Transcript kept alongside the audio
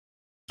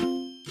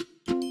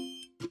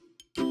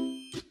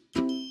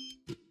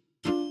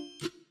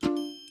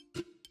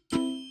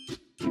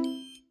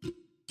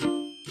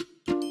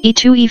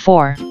e2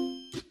 e4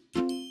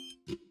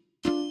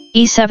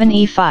 e7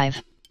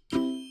 e5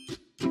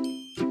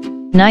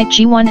 knight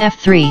g1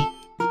 f3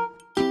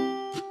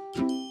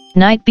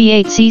 knight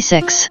b8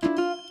 c6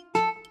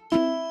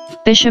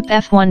 bishop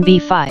f1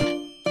 b5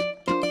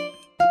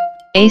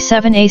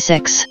 a7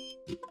 a6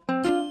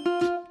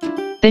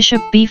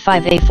 bishop b5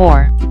 a4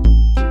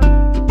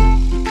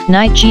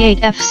 knight g8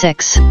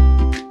 f6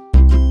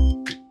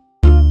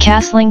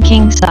 castling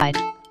kingside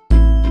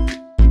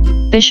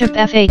bishop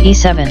f8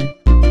 e7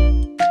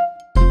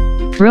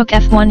 rook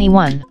f1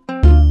 e1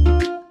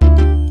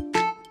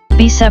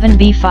 b7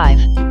 b5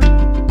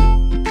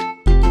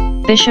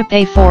 bishop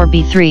a4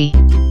 b3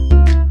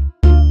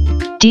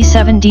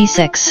 d7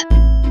 d6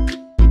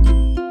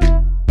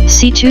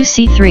 c2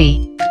 c3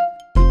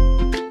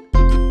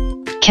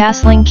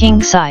 castling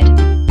kingside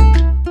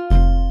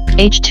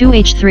h2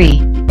 h3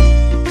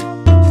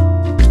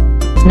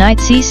 knight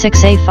c6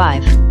 a5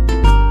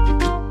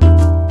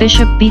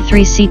 bishop b3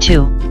 c2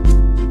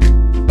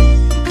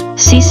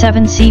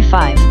 c7 c5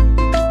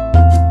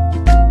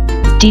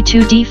 d2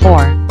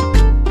 d4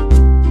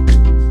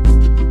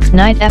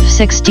 knight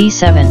f6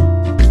 d7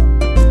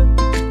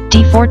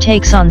 d4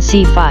 takes on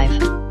c5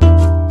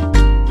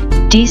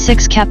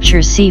 d6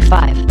 captures c5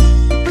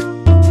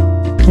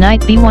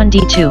 knight b1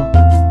 d2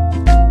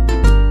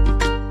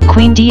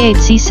 queen d8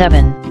 c7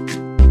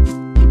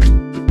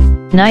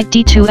 knight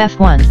d2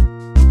 f1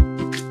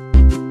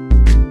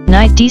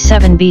 knight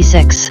d7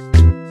 b6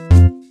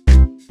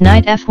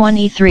 knight f1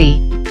 e3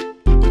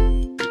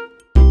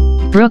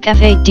 rook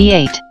f8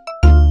 d8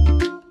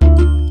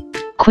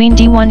 queen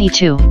d1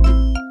 e2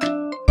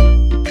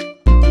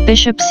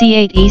 bishop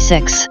c8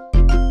 e6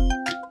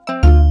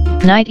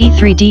 knight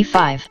e3 d5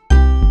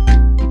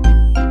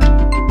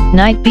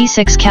 knight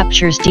b6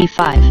 captures d5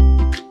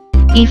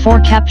 e4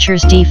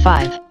 captures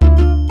d5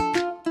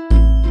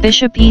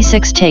 bishop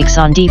e6 takes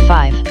on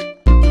d5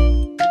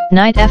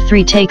 knight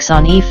f3 takes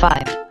on e5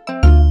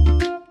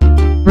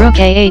 rook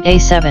a8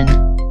 a7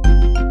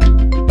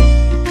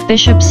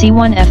 bishop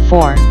c1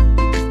 f4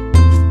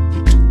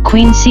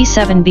 queen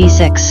c7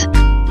 b6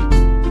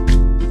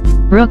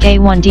 rook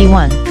a1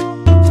 d1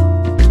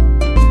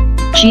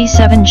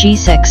 g7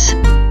 g6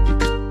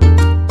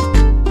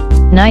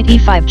 knight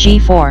e5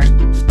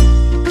 g4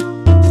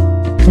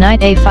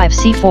 knight a5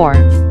 c4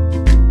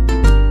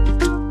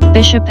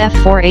 bishop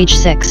f4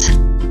 h6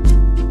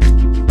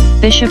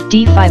 bishop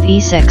d5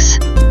 e6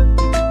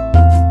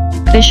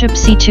 bishop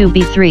c2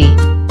 b3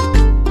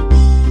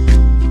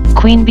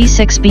 queen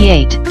b6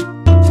 b8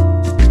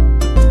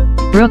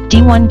 rook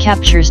d1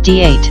 captures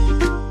d8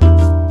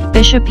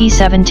 bishop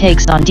e7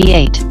 takes on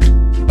d8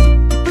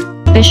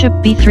 bishop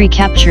b3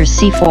 captures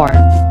c4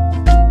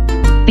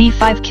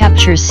 b5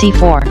 captures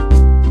c4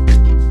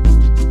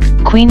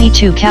 queen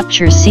e2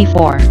 captures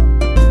c4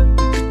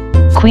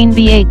 queen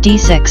b8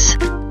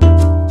 d6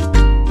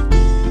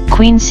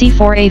 queen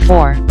c4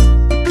 a4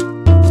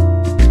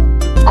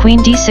 queen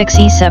d6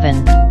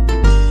 e7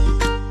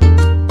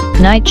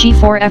 knight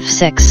g4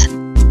 f6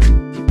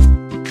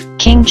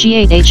 king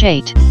g8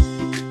 h8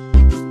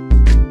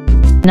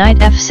 knight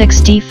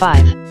f6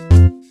 d5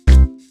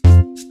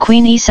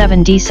 queen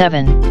e7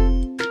 d7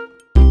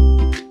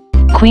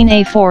 queen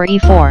a4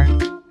 e4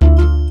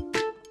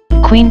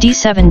 queen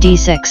d7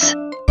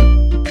 d6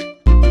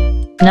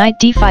 knight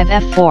d5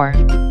 f4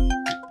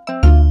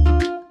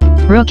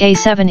 rook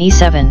a7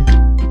 e7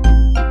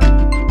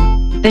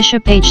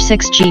 bishop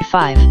h6 g5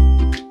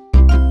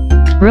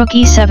 rook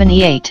e7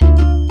 e8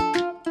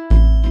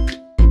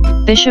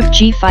 bishop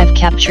g5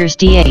 captures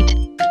d8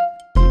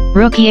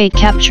 rook e8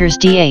 captures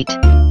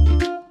d8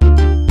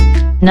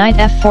 knight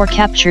f4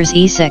 captures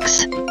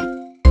e6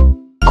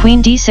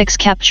 queen d6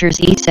 captures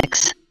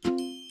e6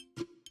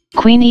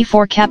 queen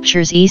e4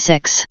 captures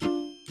e6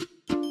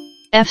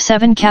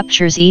 f7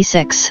 captures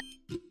e6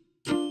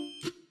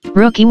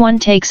 rook e1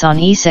 takes on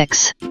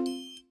e6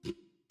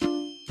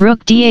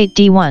 rook d8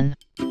 d1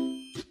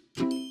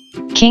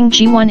 king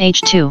g1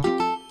 h2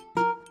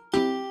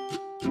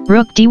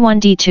 rook d1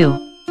 d2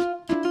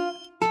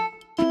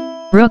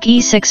 rook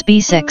e6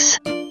 b6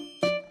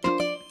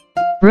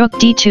 rook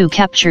d2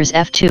 captures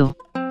f2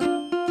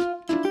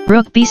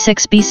 rook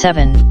b6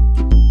 b7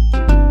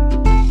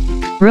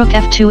 rook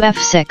f2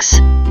 f6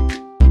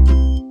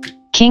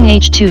 king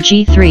h2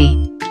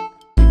 g3